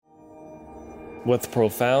With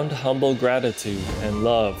profound, humble gratitude and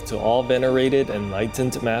love to all venerated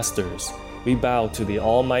enlightened masters, we bow to the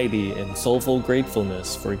Almighty in soulful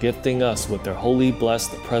gratefulness for gifting us with their holy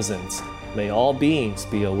blessed presence. May all beings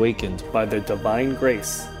be awakened by their divine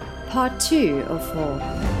grace. Part 2 of 4.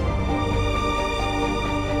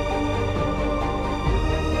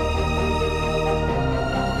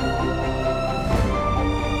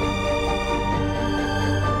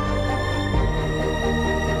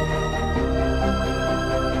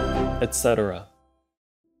 Etc.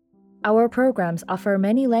 Our programs offer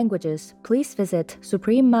many languages. Please visit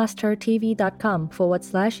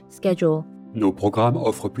suprememastertv.com/schedule. Nos programmes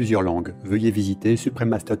offrent plusieurs langues. Veuillez visiter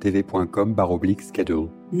suprememastertv.com/schedule.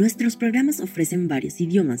 Nuestros programas ofrecen varios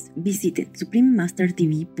idiomas. Visite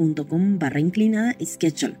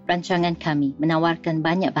suprememastertv.com/schedule. Rancangan kami menawarkan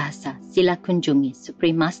banyak bahasa. Sila kunjungi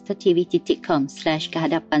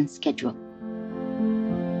suprememastertv.com/kehadapan-schedule.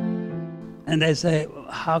 And they say,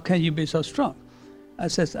 how can you be so strong? I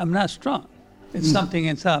says, I'm not strong. It's something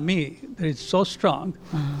inside me that is so strong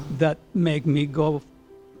that make me go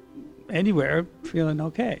anywhere feeling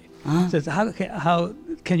okay. Says, how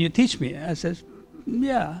can you teach me? I says,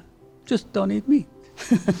 yeah, just don't eat meat.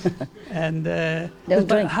 And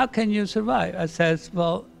but how can you survive? I says,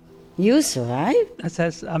 well, you survive? I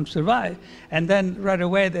says, I'm survive. And then right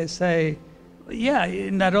away they say, yeah,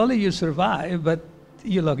 not only you survive, but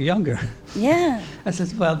you look younger. Yeah. I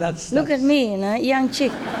says, well, Look at me, young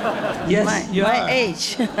chick. Yes, my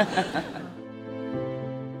age.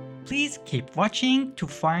 Please keep watching to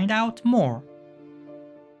find out more.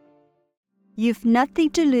 You've nothing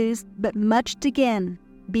to lose but much to gain.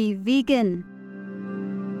 Be vegan.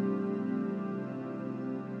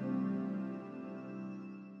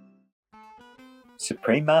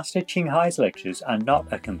 Supreme Master Ching Hai's lectures are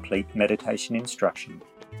not a complete meditation instruction.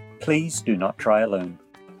 Please do not try alone.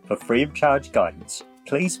 For free of charge guidance,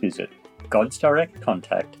 please visit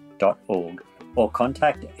godsdirectcontact.org or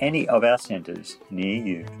contact any of our centres near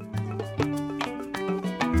you.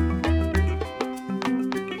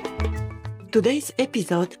 Today's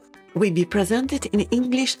episode will be presented in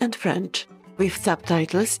English and French, with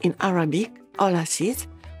subtitles in Arabic, Aulacese,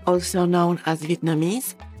 also known as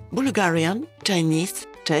Vietnamese, Bulgarian, Chinese,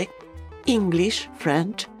 Czech, English,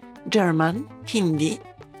 French, German, Hindi,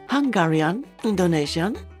 Hungarian,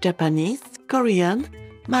 Indonesian, Japanese, Korean,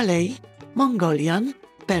 Malay, Mongolian,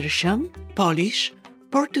 Persian, Polish,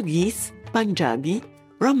 Portuguese, Punjabi,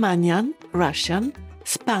 Romanian, Russian,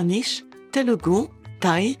 Spanish, Telugu,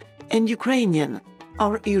 Thai, and Ukrainian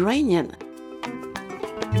or Iranian.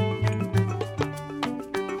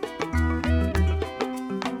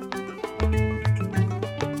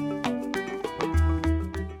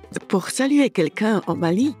 Pour saluer quelqu'un au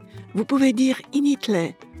Mali, vous pouvez dire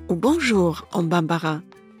Initle ou bonjour en bambara,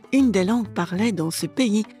 une des langues parlées dans ce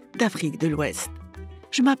pays d'Afrique de l'Ouest.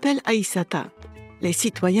 Je m'appelle Aïssata. Les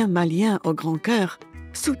citoyens maliens au grand cœur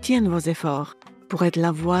soutiennent vos efforts pour être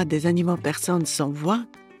la voix des animaux personnes sans voix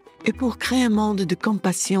et pour créer un monde de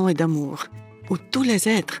compassion et d'amour où tous les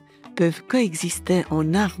êtres peuvent coexister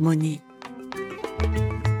en harmonie.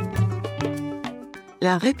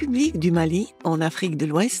 La République du Mali, en Afrique de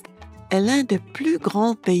l'Ouest, est l'un des plus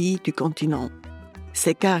grands pays du continent.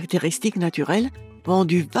 Ses caractéristiques naturelles vont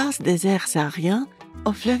du vaste désert saharien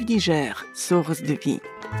au fleuve Niger, source de vie.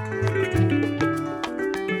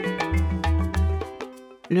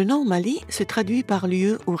 Le nom Mali se traduit par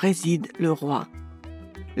lieu où réside le roi.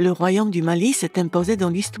 Le royaume du Mali s'est imposé dans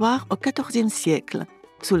l'histoire au XIVe siècle,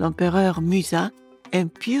 sous l'empereur Musa, un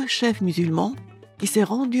pieux chef musulman qui s'est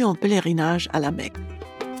rendu en pèlerinage à la Mecque.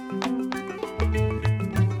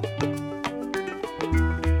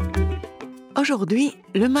 Aujourd'hui,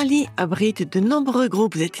 le Mali abrite de nombreux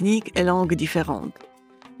groupes ethniques et langues différentes.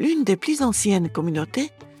 L'une des plus anciennes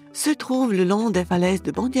communautés se trouve le long des falaises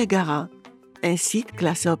de Bandiagara, un site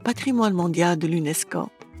classé au patrimoine mondial de l'UNESCO.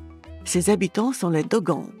 Ses habitants sont les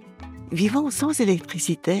Dogons. Vivant sans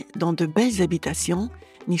électricité dans de belles habitations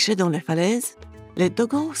nichées dans les falaises, les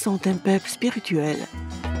Dogons sont un peuple spirituel.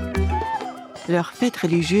 Leur fête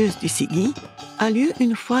religieuse du Sigi a lieu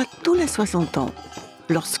une fois tous les 60 ans,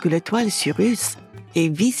 lorsque l'étoile Sirius est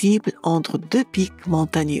visible entre deux pics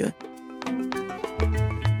montagneux.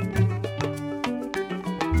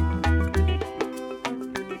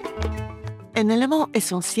 Un élément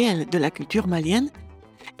essentiel de la culture malienne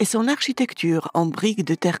est son architecture en briques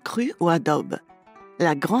de terre crue ou adobe.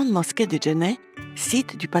 La grande mosquée de Djenné,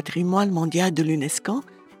 site du patrimoine mondial de l'UNESCO,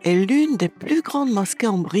 est l'une des plus grandes mosquées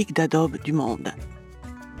en briques d'adobe du monde.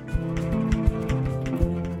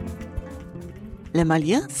 Les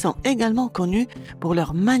Maliens sont également connus pour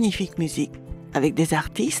leur magnifique musique. avec des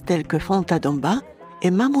artistes tels que Fonta Domba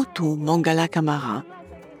et Mamoudou Mongala Kamara.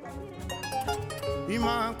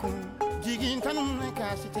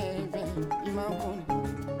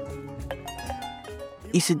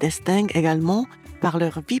 Ils se distinguent également par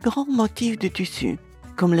leurs vibrants motifs de tissu,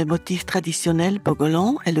 comme les motifs traditionnels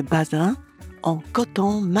bogolan et le bazin, en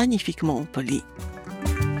coton magnifiquement poli.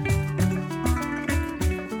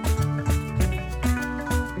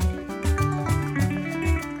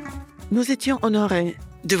 Nous étions honorés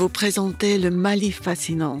de vous présenter le Mali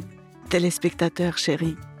fascinant. Téléspectateurs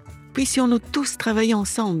chéris, puissions-nous tous travailler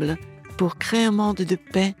ensemble pour créer un monde de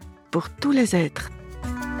paix pour tous les êtres.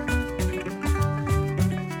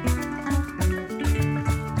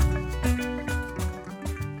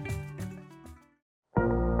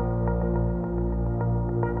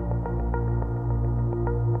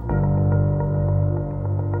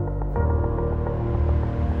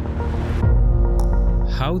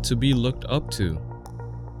 How to be looked up to.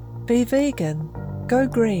 Be vegan, go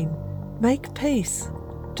green, make peace,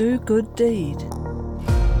 do good deed.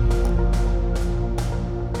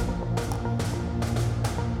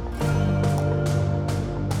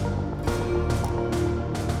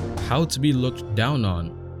 How to be looked down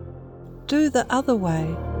on. Do the other way.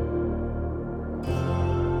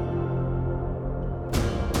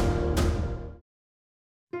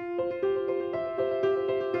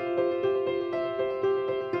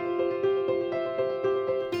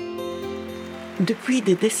 Depuis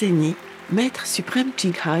des décennies, Maître suprême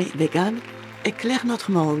Ching Hai vegan éclaire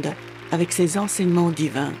notre monde avec ses enseignements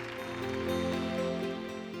divins.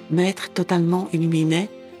 Maître totalement illuminé,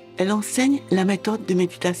 elle enseigne la méthode de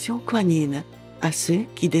méditation Kuan Yin à ceux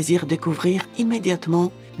qui désirent découvrir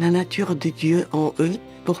immédiatement la nature de Dieu en eux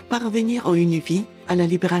pour parvenir en une vie à la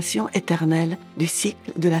libération éternelle du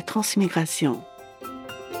cycle de la transmigration.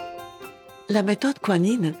 La méthode Kuan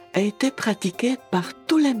Yin a été pratiquée par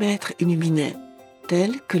tous les maîtres illuminés,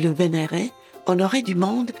 tels que le vénéré, honoré du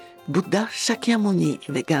monde, Bouddha Shakyamuni,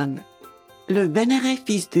 vegan, le vénéré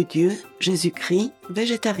fils de Dieu, Jésus-Christ,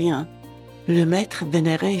 végétarien, le maître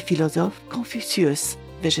vénéré et philosophe Confucius,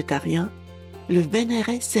 végétarien, le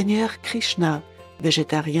vénéré Seigneur Krishna,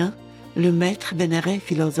 végétarien, le maître vénéré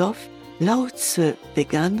philosophe Lao Tse,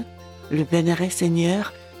 vegan, le vénéré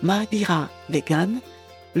Seigneur Mahavira, vegan,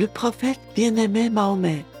 le prophète bien-aimé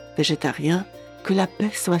Mahomet, végétarien, que la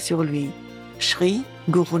paix soit sur lui, Shri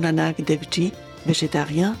Guru Nanak Dev Ji,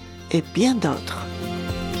 végétarien, et bien d'autres.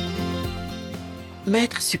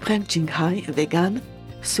 Maître suprême Ching Hai, vegan,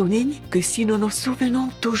 souligne que si nous nous souvenons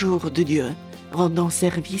toujours de Dieu, rendant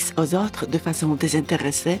service aux autres de façon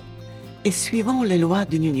désintéressée et suivant les lois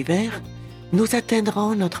de l'univers, nous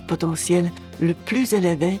atteindrons notre potentiel le plus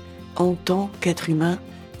élevé en tant qu'être humain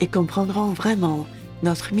et comprendrons vraiment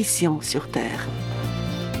notre mission sur Terre.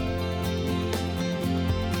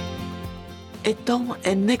 Étant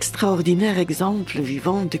un extraordinaire exemple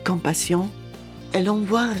vivant de compassion, elle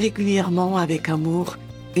envoie régulièrement avec amour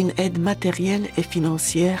une aide matérielle et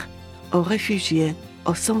financière aux réfugiés,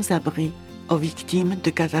 aux sans-abri, aux victimes de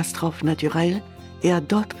catastrophes naturelles et à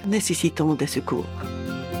d'autres nécessitant des secours.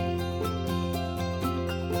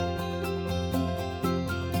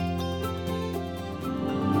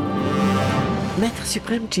 Maître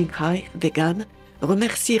suprême Ching Hai, vegan,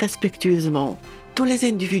 remercie respectueusement tous les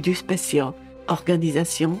individus spéciaux,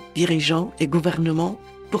 organisations, dirigeants et gouvernements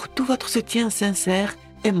pour tout votre soutien sincère,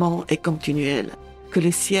 aimant et continuel. Que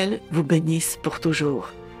le ciel vous bénisse pour toujours.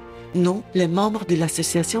 Nous, les membres de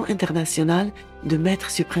l'Association internationale de Maître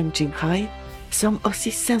suprême Ching Hai, sommes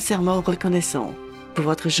aussi sincèrement reconnaissants pour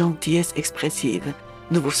votre gentillesse expressive.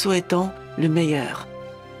 Nous vous souhaitons le meilleur.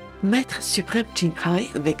 Maître suprême Ching Hai,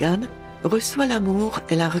 vegan, reçoit l'amour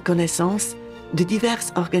et la reconnaissance de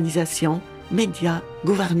diverses organisations, médias,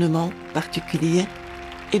 gouvernements particuliers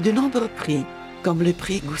et de nombreux prix, comme le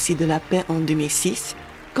prix Goussi de la paix en 2006,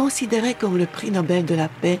 considéré comme le prix Nobel de la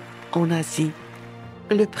paix en Asie,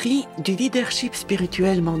 le prix du leadership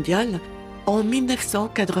spirituel mondial en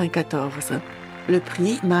 1994, le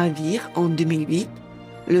prix Mahavir en 2008,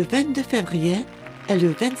 le 22 février et le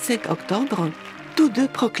 25 octobre, tous deux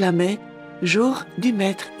proclamés Jour du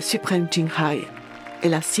Maître suprême Ching Hai et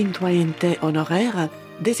la citoyenneté honoraire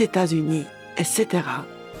des États-Unis, etc.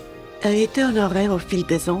 Elle a été honorée au fil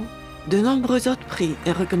des ans de nombreux autres prix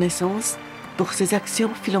et reconnaissances pour ses actions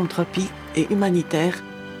philanthropiques et humanitaires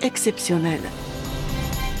exceptionnelles.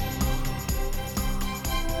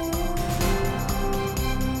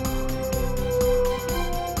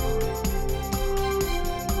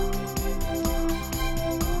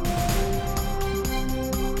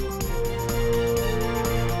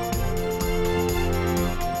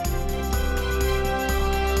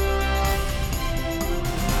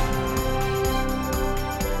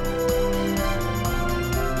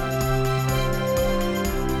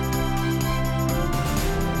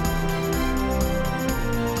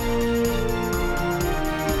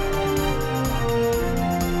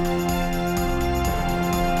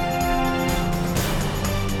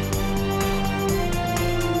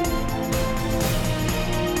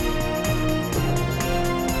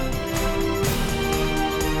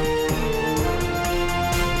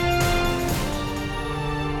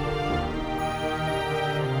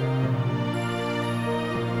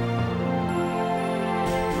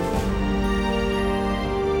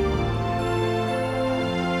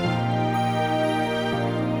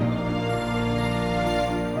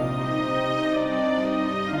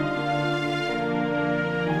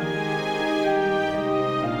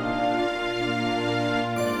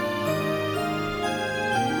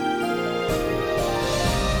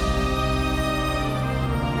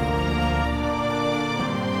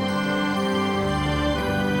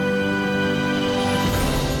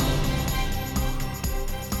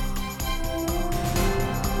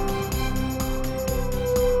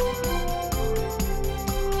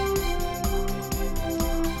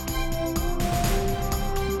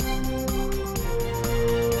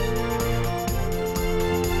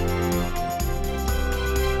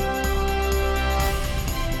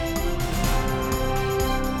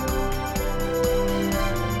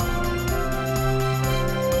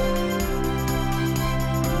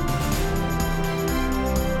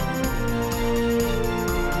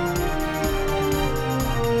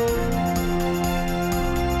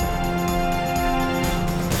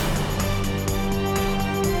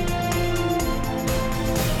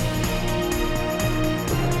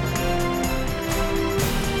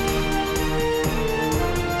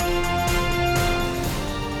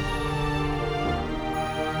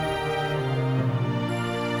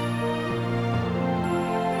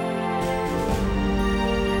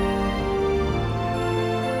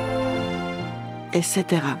 etc.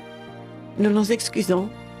 Nous nous excusons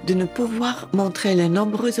de ne pouvoir montrer les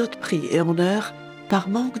nombreux autres prix et honneurs par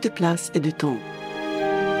manque de place et de temps.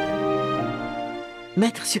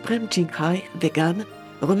 Maître suprême Ching Hai Vegan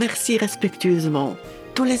remercie respectueusement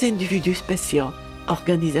tous les individus spéciaux,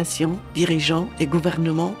 organisations, dirigeants et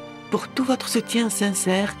gouvernements pour tout votre soutien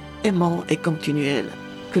sincère, aimant et continuel.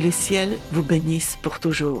 Que le ciel vous bénisse pour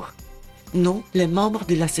toujours. Nous, les membres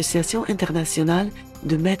de l'Association internationale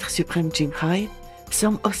de Maître suprême Ching Hai,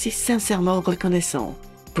 sommes aussi sincèrement reconnaissants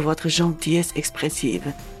pour votre gentillesse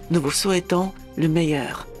expressive. Nous vous souhaitons le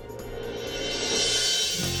meilleur.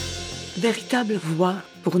 Véritable voix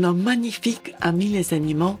pour nos magnifiques amis les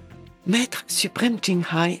animaux, Maître suprême Ching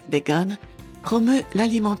Hai Vegan promeut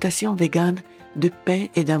l'alimentation végane de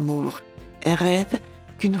paix et d'amour et rêve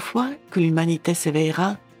qu'une fois que l'humanité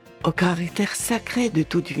s'éveillera au caractère sacré de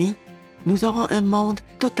toute vie, nous aurons un monde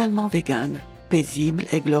totalement vegan, paisible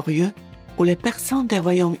et glorieux, où les personnes des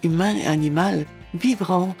royaumes humain et animal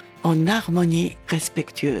vivront en harmonie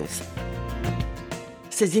respectueuse.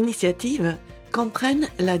 Ces initiatives comprennent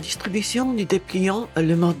la distribution du dépliant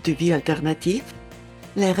Le mode de vie alternatif,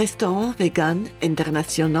 les restaurants véganes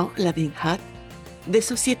internationaux Loving Hut, des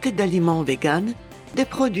sociétés d'aliments véganes, des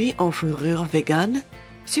produits en fourrure végane,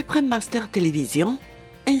 Supreme Master Télévision,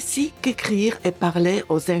 ainsi qu'écrire et parler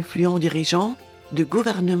aux influents dirigeants de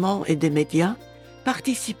gouvernements et des médias,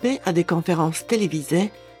 participer à des conférences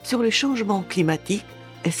télévisées sur le changement climatique,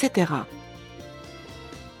 etc.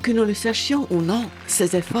 Que nous le sachions ou non,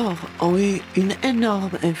 ces efforts ont eu une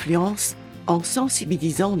énorme influence en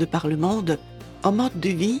sensibilisant de par le monde au mode de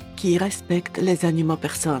vie qui respecte les animaux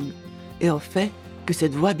personnes et au fait que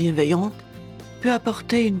cette voie bienveillante peut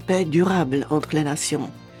apporter une paix durable entre les nations,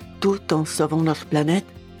 tout en sauvant notre planète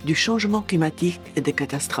du changement climatique et des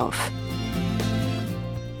catastrophes.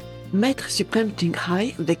 Maître suprême Ching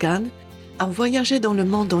Hai Vegan a voyagé dans le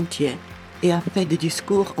monde entier et a fait des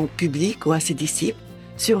discours en public ou à ses disciples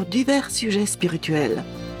sur divers sujets spirituels.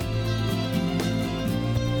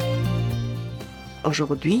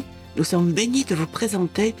 Aujourd'hui, nous sommes bénis de vous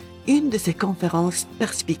présenter une de ces conférences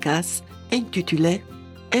perspicaces intitulée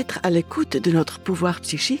 « Être à l'écoute de notre pouvoir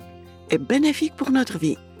psychique est bénéfique pour notre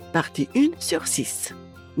vie », partie 1 sur 6.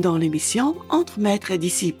 Dans l'émission Entre maîtres et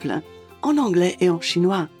disciples, en anglais et en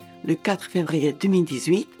chinois, le 4 février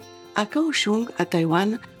 2018, à Kaohsiung, à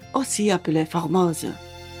Taïwan, aussi appelé Formose.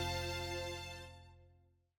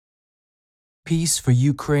 Peace for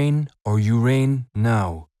Ukraine or Ukraine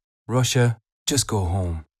now. Russia, just go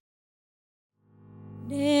home.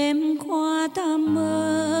 Đêm qua ta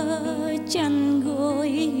mơ chăn gối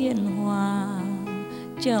hiền hòa,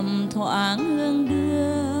 trầm thoáng hương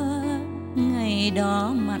đưa ngày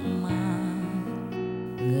đó mặn mà.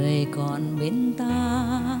 Người còn bên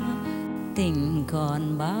ta, tình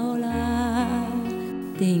còn bao la,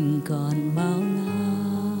 tình còn bao la.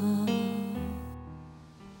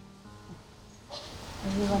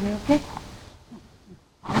 Everyone okay?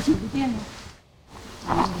 Chị đi tiên này.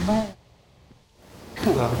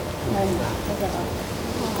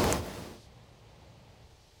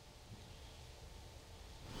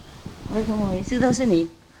为什么每次都是你？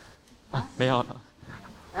没有。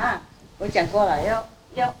啊，我讲过了，要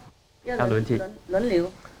轮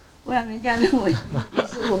流，不然人家认为你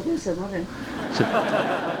是我的什么人。是。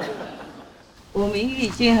我名誉已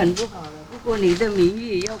经很不好了，不过你的名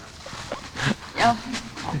誉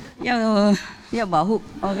要保护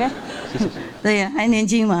 ，OK？ 对呀，还年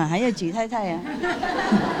轻嘛，还要举太太呀。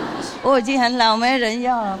我已经很老，没人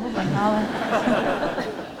要了，不管他了。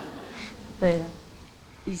对了，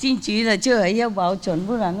已经举了就要保准，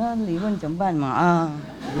不然那离婚怎么办嘛？啊，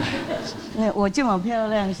我这么漂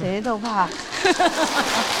亮，谁都怕。啊，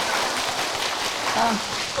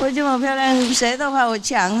我这么漂亮，谁都怕我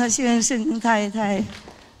抢了，先生太太。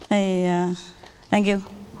哎呀 ，Thank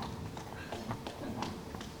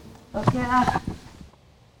you。OK 啊。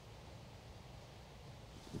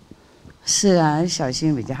是啊，小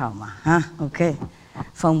心比较好嘛，啊 ，OK，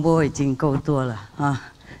 风波已经够多了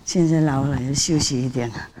啊，现在老了要休息一点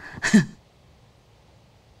了，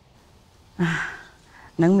啊，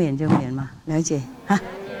能免就免嘛，了解啊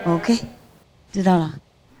 ，OK， 知道了。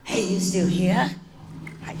Hey, you still here?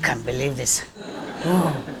 I can't believe this.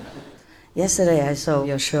 Oh, yesterday I saw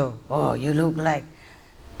your show. Oh, you look like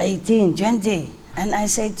 18, 20, and I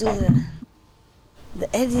say to the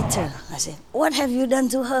editor, I said, "What have you done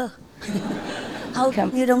to her?" How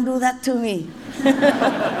come you don't do that to me?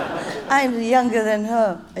 I'm younger than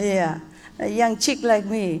her. Yeah, a young chick like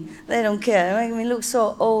me. They don't care. They make me look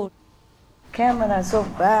so old. Camera so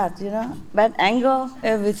bad, you know. Bad angle,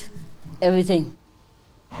 everything.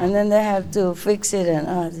 And then they have to fix it,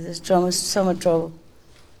 and there's so much trouble.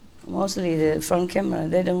 Mostly the front camera,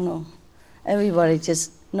 they don't know. Everybody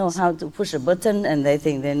just know how to push a button, and they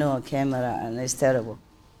think they know a camera, and it's terrible.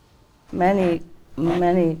 Many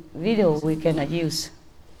video we cannot use.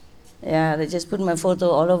 Yeah, they just put my photo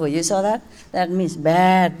all over. You saw that? That means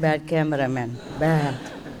bad cameraman. Bad.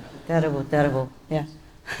 Terrible. Yeah.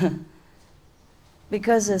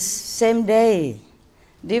 Because the same day,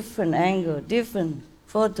 different angle, different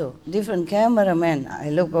photo, different cameraman. I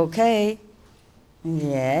look okay.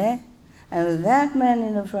 Yeah. And with that man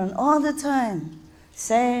in the front all the time.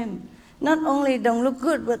 Same. Not only don't look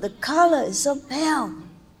good, but the color is so pale.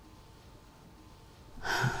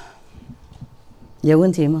 有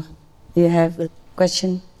问题吗? Do you have a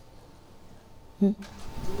question?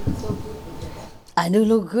 I do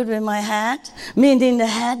look good with my hat? Meaning the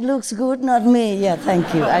hat looks good, not me. Yeah,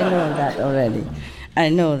 thank you. I know that already. I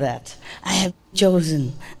know that. I have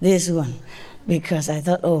chosen this one because I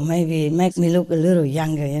thought, maybe it makes me look a little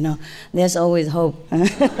younger, you know. There's always hope.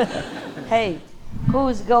 Hey,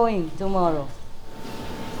 who's going tomorrow?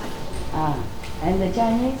 And the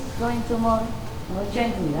Chinese going tomorrow? No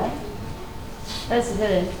Chinese, right? 20个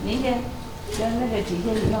人，明天跟那个几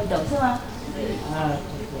天以后走是吗？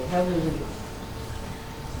他们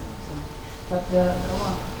But come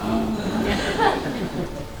on.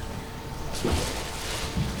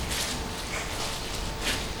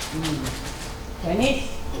 Chinese.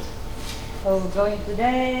 So we're going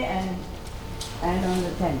today and on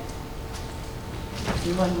the 10th.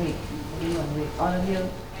 In 1 week. All of you.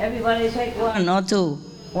 Everybody take one or two.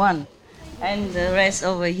 One. And the rest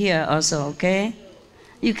over here also, okay?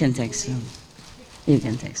 You can take some.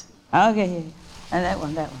 Okay. And that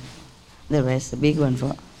one. The rest, the big one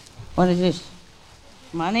for. What is this?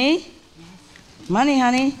 Money? Money,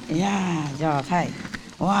 honey? Yeah, Joe Thai.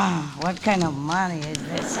 Wow, what kind of money is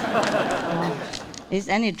this? Is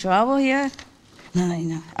any trouble here?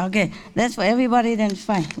 No. Okay, that's for everybody, then it's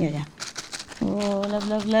fine. Yeah. Oh,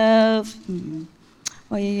 love.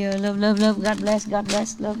 Oh, yeah, love. God bless,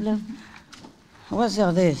 love. What's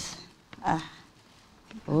all this?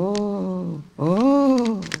 Oh,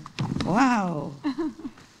 wow.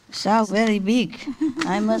 Sounds very big.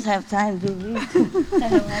 I must have time to read. I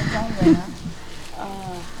don't have time right now.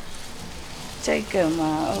 Take them,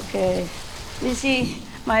 okay. You see,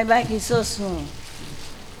 my back is so small.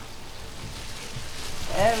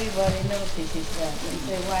 Everybody notices that and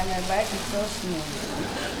say, why my back is so small.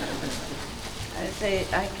 I say,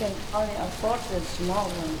 I can only afford the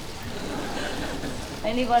small one.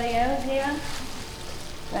 Anybody else here?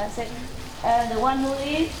 That's it. The one who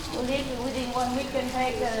leaves within 1 week can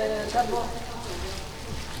take a couple.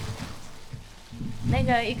 那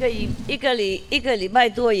个一个礼拜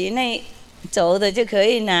多以内走的就可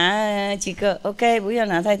以拿几个 ，OK， 不要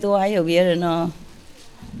拿太多，还有别人哦。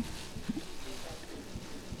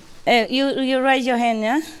You raise your hand,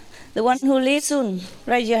 yeah? The one who leaves soon,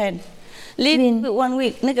 raise your hand. Leave in 1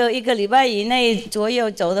 week， 那个一个礼拜以内左右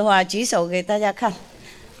走的话，举手给大家看，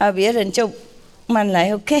别人就慢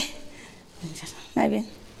来 ，OK。那边，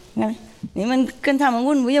你们跟他们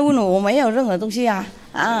问，不要问我，我没有任何东西啊！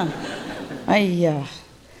哎呀，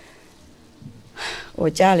我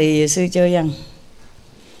家里也是这样。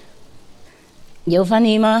有翻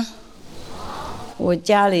译吗？我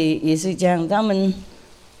家里也是这样，他们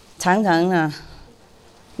常常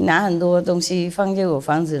拿很多东西放在我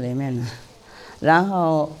房子里面然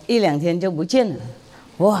后1、2天就不见了。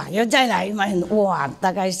哇，要再来买哇，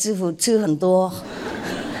大概师傅吃很多。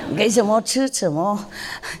给什么吃什么，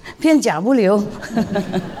片甲不留。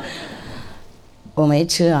我没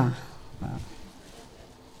吃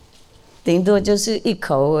顶多就是1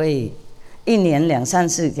口而已，1年2、3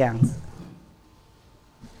次这样子，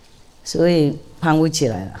所以胖不起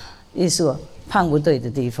来了。意思说胖不对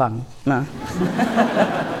的地方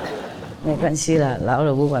没关系了，老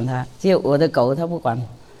了不管他，就我的狗他不管。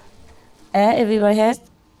Everybody has？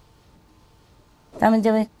 他们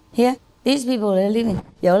这边 here。These people are living.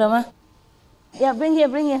 有了吗 Yeah, bring here.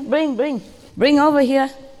 Bring over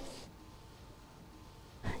here.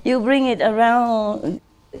 You bring it around.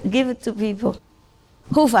 Give it to people.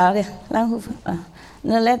 护法的，让护法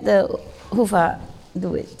Now let the 护法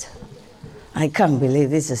do it. I can't believe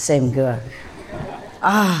it's the same girl.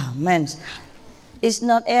 Man. It's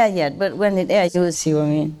not air yet, but when it airs, you will see what I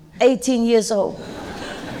mean. 18 years old.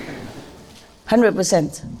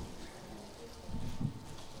 100%.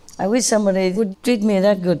 I wish somebody would treat me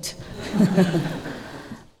that good.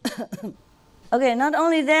 Okay, not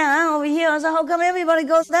only there, over here also. How come everybody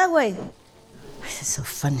goes that way? This is so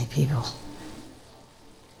funny, people.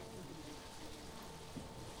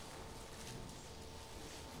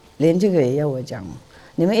 连这个也要我讲吗？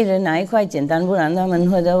你们一人拿一块简单，不然他们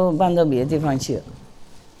会都搬到别的地方去了。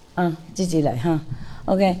啊，自己来哈。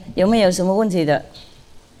OK， 有没有什么问题的？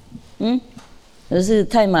就是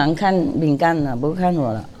太忙看饼干了，不看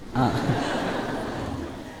我了啊。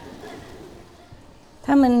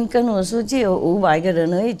他们跟我说就有500个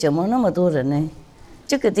人而已，怎么那么多人呢？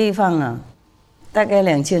这个地方啊，大概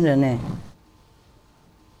2000人呢。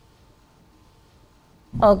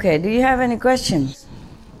Okay, do you have any questions?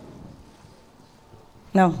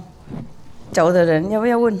 No. 走的人要不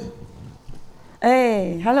要问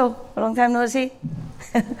？Hey, hello, long time no see.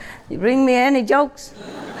 You bring me any jokes?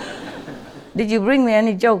 Did you bring me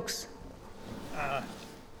any jokes?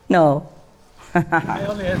 No. I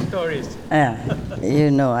only have stories. Yeah,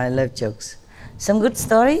 you know I love jokes. Some good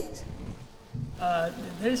stories?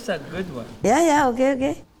 There's a good one. Yeah,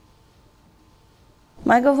 okay.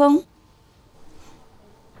 Microphone?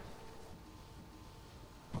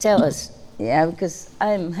 Tell us. Yeah, because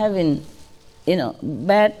I'm having,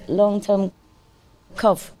 bad long-term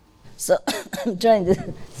cough. So I'm trying to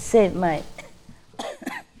save my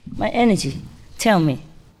energy. Tell me.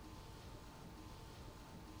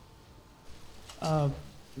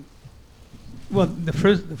 Well, the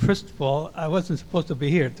first of all, I wasn't supposed to be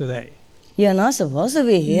here today. You're not supposed to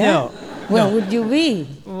be here? No. Where would you be?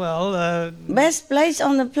 Well, best place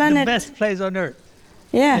on the planet? The best place on earth.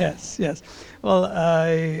 Yeah. Yes. Well,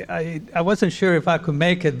 I wasn't sure if I could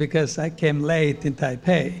make it because I came late in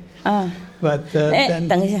Taipei. But then...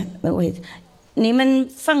 等一下 wait. 你们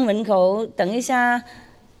放门口，等一下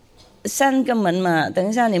3个门嘛，等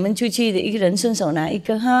一下你们出去的一个人顺手拿一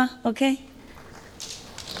个哈 ，OK？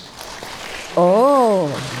 哦，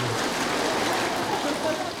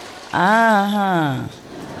哈，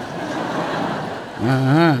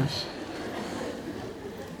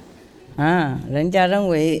人家认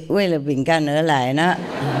为为了饼干而来呢。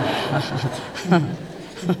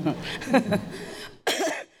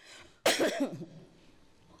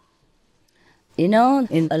In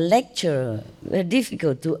a lecture, very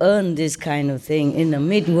difficult to earn this kind of thing in the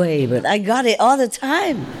midway, but I got it all the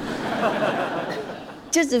time.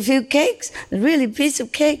 Just a few cakes, really piece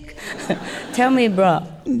of cake. Tell me, bro.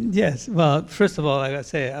 Yes, well, first of all, like I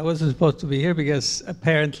say, I wasn't supposed to be here because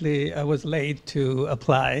apparently I was late to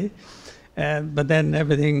apply, but then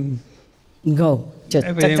everything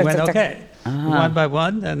went okay, one by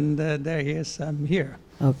one, and there he is, I'm here.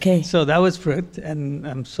 Okay. So that was fruit, and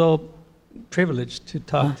I'm so privileged to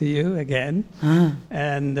talk to you again.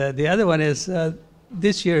 And the other one is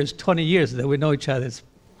this year is 20 years that we know each other.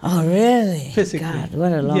 Oh, really? Physically. God,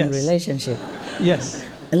 what a long relationship. Yes.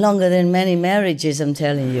 Longer than many marriages, I'm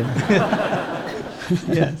telling you.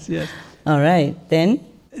 Yes. All right, then?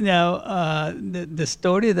 Now, the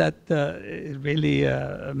story that really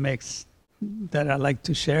makes, that I like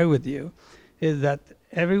to share with you is that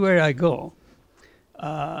everywhere I go,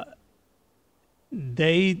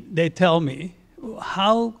 they tell me,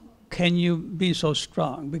 how can you be so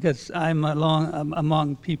strong? Because I'm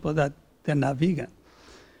among people that they're not vegan.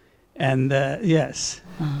 And yes,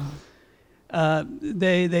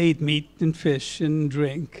 they eat meat and fish and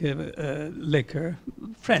drink liquor,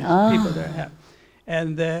 friends, people that I have.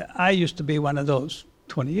 And I used to be one of those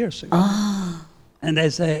 20 years ago. And they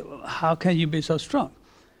say, how can you be so strong?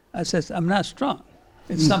 I says, I'm not strong.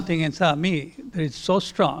 It's something inside me that is so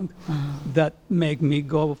strong that make me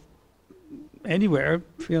go anywhere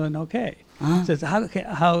feeling okay. Says, how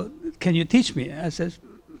can you teach me? I says,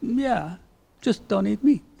 yeah, just don't eat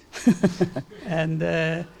meat. And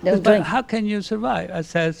but how can you survive? I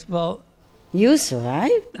says, well, you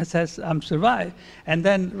survive? I says, I'm survive. And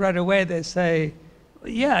then right away they say,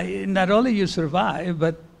 yeah, not only you survive,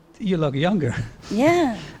 but you look younger.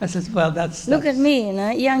 Yeah. I says, well, that's... Look at me,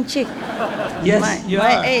 young chick. Yes,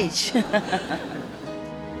 my age.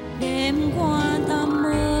 Đêm qua ta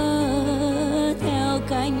mơ theo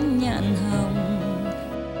cánh nhạn hồng,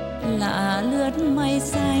 lạ lướt mây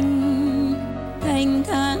xanh, thanh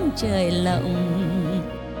thang trời lộng,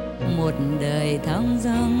 một đời thong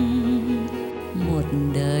dong, một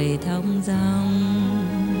đời thong dong.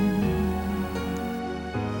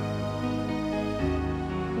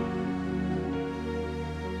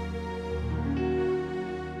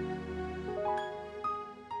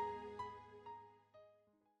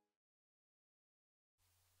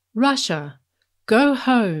 Russia, go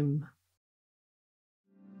home.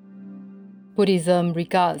 Buddhism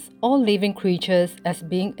regards all living creatures as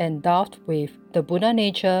being endowed with the Buddha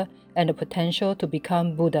nature and the potential to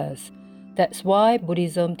become Buddhas. That's why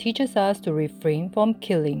Buddhism teaches us to refrain from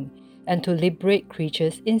killing and to liberate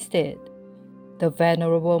creatures instead. The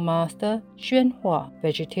Venerable Master Xuanhua,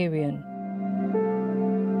 vegetarian.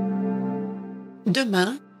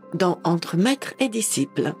 Demain, dans Entre maître et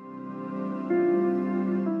disciple.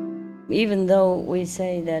 Even though we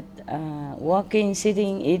say that walking,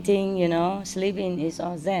 sitting, eating, sleeping is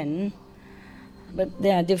all Zen, but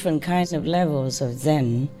there are different kinds of levels of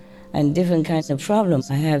Zen and different kinds of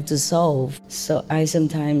problems I have to solve. So I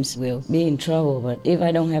sometimes will be in trouble, but if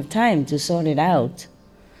I don't have time to sort it out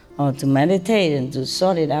or to meditate and to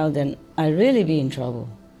sort it out, then I really be in trouble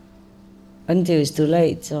until it's too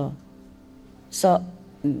late. So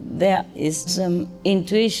there is some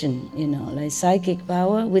intuition, like psychic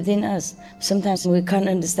power within us. Sometimes we can't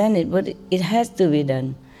understand it, but it has to be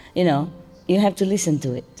done. You have to listen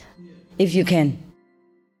to it, if you can.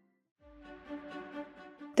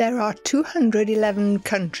 There are 211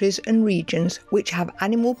 countries and regions which have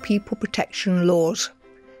animal people protection laws.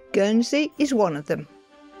 Guernsey is one of them.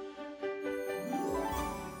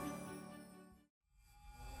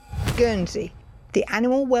 Guernsey, the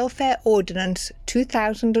Animal Welfare Ordinance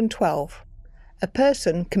 2012. A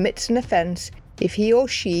person commits an offence if he or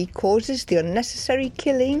she causes the unnecessary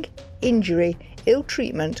killing, injury, ill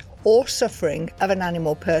treatment or suffering of an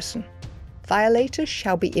animal person. Violators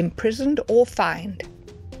shall be imprisoned or fined.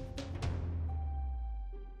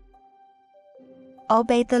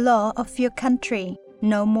 Obey the law of your country.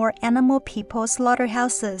 No more animal people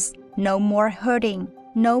slaughterhouses. No more hurting.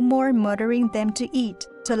 No more murdering them to eat,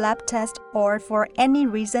 to lab test, or for any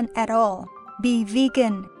reason at all. Be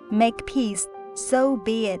vegan. Make peace. So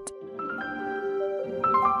be it.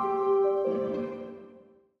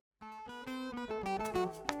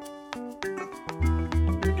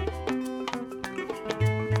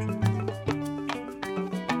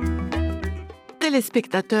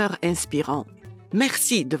 Téléspectateurs inspirants,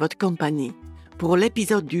 merci de votre compagnie. Pour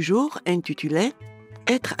l'épisode du jour intitulé «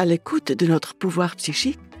 Être à l'écoute de notre pouvoir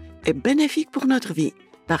psychique est bénéfique pour notre vie »,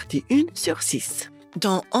 partie 1/6,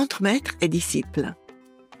 dans Entre maître et disciple.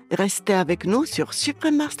 Restez avec nous sur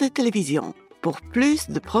Supreme Master Télévision pour plus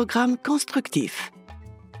de programmes constructifs.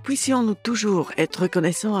 Puissions-nous toujours être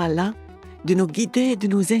reconnaissants à Allah de nous guider et de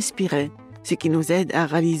nous inspirer, ce qui nous aide à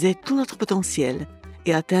réaliser tout notre potentiel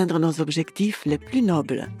et atteindre nos objectifs les plus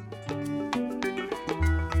nobles.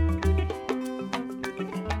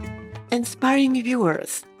 Inspiring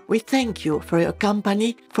viewers, we thank you for your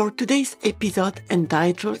company for today's episode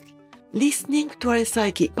entitled Listening to Our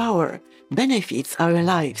Psychic Power Benefits Our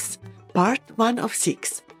Lives, Part 1 of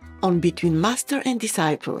 6, on Between Master and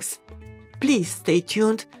Disciples. Please stay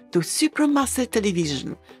tuned to Supreme Master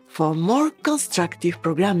Television for more constructive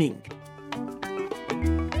programming.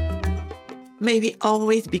 May we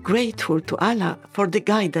always be grateful to Allah for the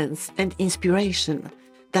guidance and inspiration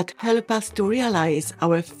that help us to realize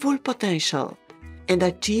our full potential and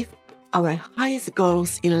achieve our highest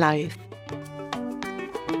goals in life.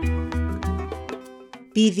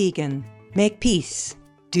 Be vegan, make peace,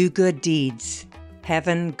 do good deeds.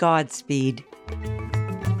 Heaven Godspeed.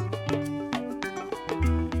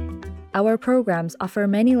 Our programs offer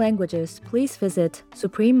many languages. Please visit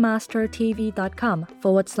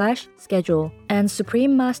suprememastertv.com/schedule and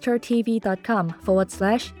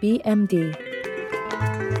suprememastertv.com/BMD.